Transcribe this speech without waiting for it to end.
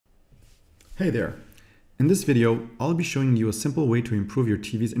Hey there! In this video, I'll be showing you a simple way to improve your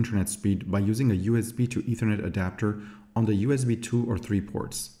TV's internet speed by using a USB to Ethernet adapter on the USB 2 or 3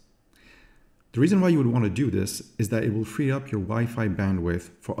 ports. The reason why you would want to do this is that it will free up your Wi-Fi bandwidth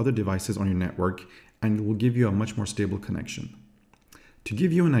for other devices on your network, and it will give you a much more stable connection. To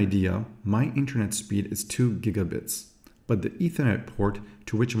give you an idea, my internet speed is 2 gigabits, but the Ethernet port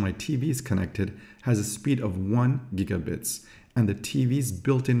to which my TV is connected has a speed of 1 gigabits, and the TV's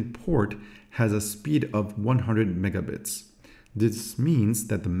built-in port has a speed of 100 megabits. This means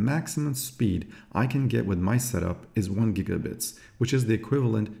that the maximum speed I can get with my setup is 1 gigabits, which is the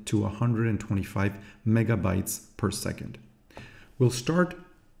equivalent to 125 megabytes per second. We'll start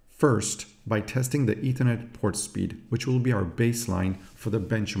first by testing the Ethernet port speed, which will be our baseline for the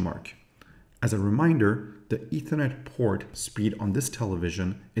benchmark. As a reminder, the Ethernet port speed on this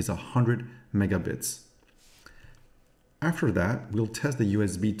television is 100 megabits. After that, we'll test the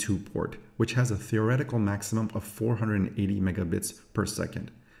USB 2 port, which has a theoretical maximum of 480 megabits per second.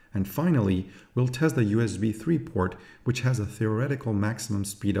 And finally, we'll test the USB 3 port, which has a theoretical maximum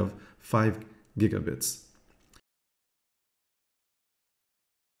speed of 5 gigabits.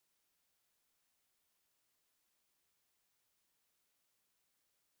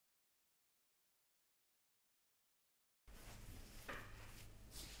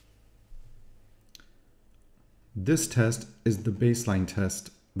 This test is the baseline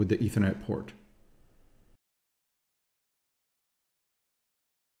test with the Ethernet port.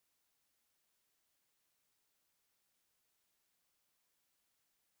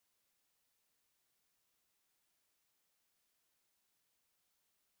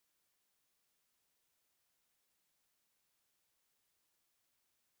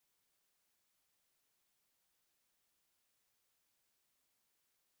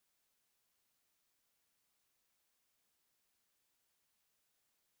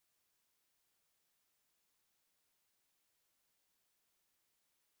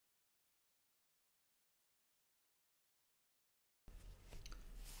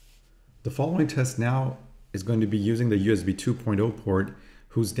 The following test now is going to be using the USB 2.0 port,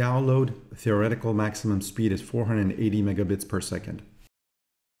 whose download theoretical maximum speed is 480 megabits per second.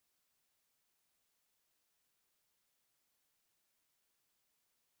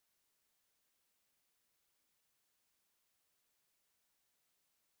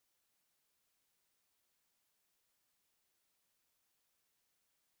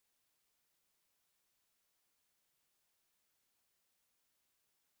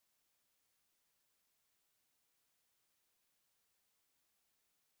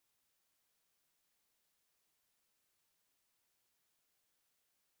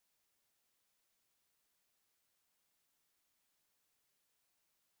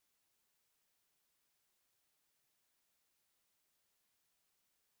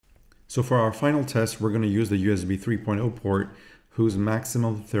 So for our final test, we're going to use the USB 3.0 port, whose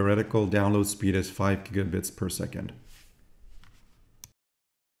maximum theoretical download speed is 5 gigabits per second.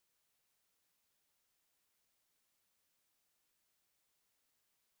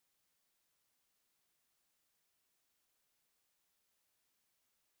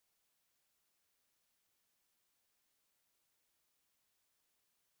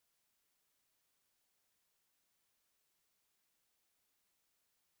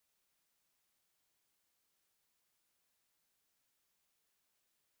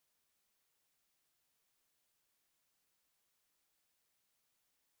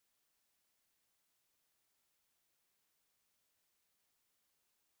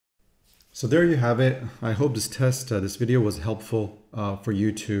 So there you have it. I hope this video was helpful for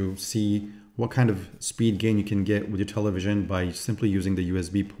you to see what kind of speed gain you can get with your television by simply using the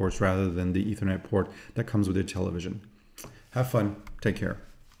USB ports rather than the Ethernet port that comes with your television. Have fun. Take care.